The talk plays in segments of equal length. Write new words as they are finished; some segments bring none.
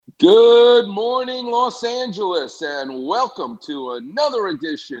Good morning, Los Angeles, and welcome to another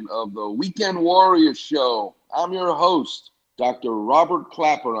edition of the Weekend Warrior Show. I'm your host, Dr. Robert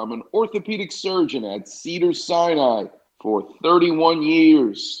Klapper. I'm an orthopedic surgeon at Cedars-Sinai for 31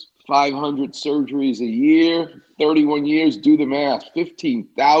 years, 500 surgeries a year, 31 years, do the math,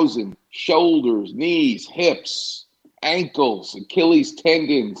 15,000 shoulders, knees, hips, ankles, Achilles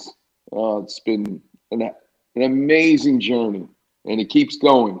tendons. It's been an amazing journey, and it keeps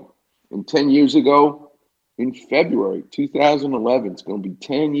going. And 10 years ago, in February 2011, it's going to be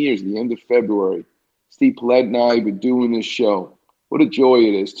 10 years, the end of February, Steve Paulette and I have been doing this show. What a joy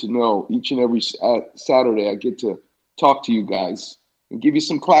it is to know each and every Saturday I get to talk to you guys and give you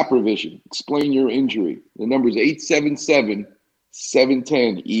some Klapper vision, explain your injury. The number is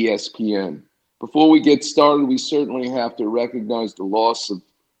 877-710-ESPN. Before we get started, we certainly have to recognize the loss of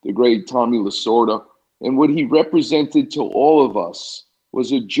the great Tommy Lasorda and what he represented to all of us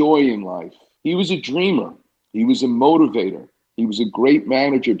was a joy in life. He was a dreamer. He was a motivator. He was a great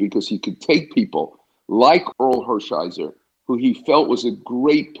manager because he could take people like Earl Hershiser, who he felt was a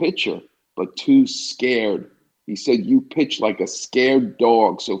great pitcher, but too scared. He said, "You pitch like a scared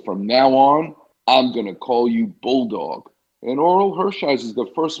dog, so from now on, I'm going to call you Bulldog." And Earl Hershiser is the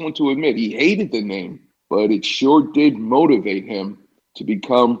first one to admit he hated the name, but it sure did motivate him to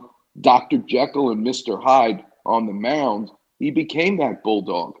become Dr. Jekyll and Mr. Hyde on the mound. He became that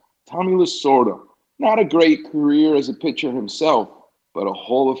Bulldog. Tommy Lasorda, not a great career as a pitcher himself, but a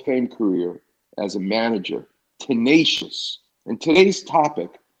Hall of Fame career as a manager, tenacious. And today's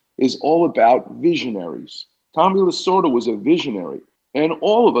topic is all about visionaries. Tommy Lasorda was a visionary, and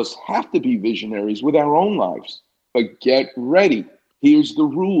all of us have to be visionaries with our own lives. But get ready. Here's the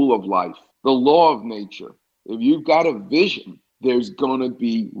rule of life, the law of nature. If you've got a vision, there's going to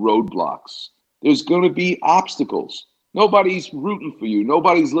be roadblocks. There's going to be obstacles. Nobody's rooting for you.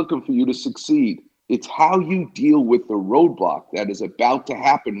 Nobody's looking for you to succeed. It's how you deal with the roadblock that is about to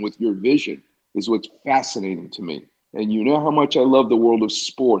happen with your vision is what's fascinating to me. And you know how much I love the world of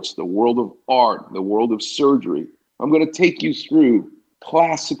sports, the world of art, the world of surgery. I'm going to take you through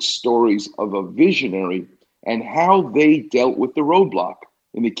classic stories of a visionary and how they dealt with the roadblock.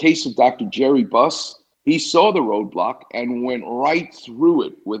 In the case of Dr. Jerry Buss, he saw the roadblock and went right through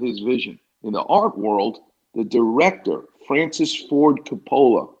it with his vision. In the art world, the director, Francis Ford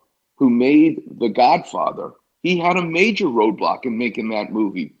Coppola, who made The Godfather, he had a major roadblock in making that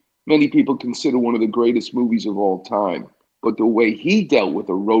movie. Many people consider one of the greatest movies of all time. But the way he dealt with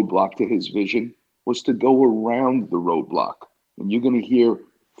a roadblock to his vision was to go around the roadblock. And you're going to hear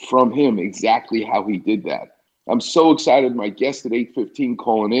from him exactly how he did that. I'm so excited. My guest at 8:15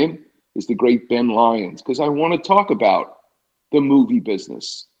 calling in is the great Ben Lyons, because I want to talk about the movie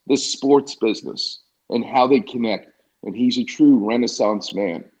business, the sports business, and how they connect. And he's a true Renaissance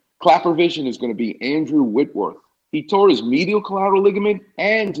man. Klapper Vision is going to be Andrew Whitworth. He tore his medial collateral ligament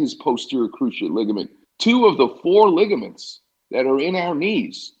and his posterior cruciate ligament, two of the four ligaments that are in our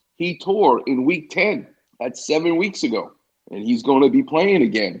knees. He tore in week 10. That's 7 weeks ago. And he's going to be playing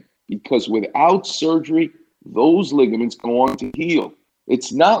again because without surgery, those ligaments go on to heal.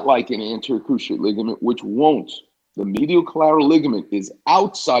 It's not like an anterior cruciate ligament, which won't. The medial collateral ligament is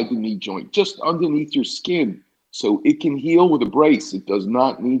outside the knee joint, just underneath your skin, so it can heal with a brace. It does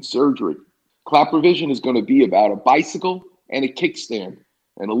not need surgery. Klapper Vision is going to be about a bicycle and a kickstand.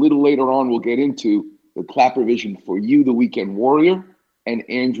 And a little later on, we'll get into the Klapper Vision for you, the Weekend Warrior, and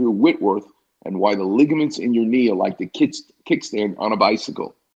Andrew Whitworth, and why the ligaments in your knee are like the kickstand on a bicycle.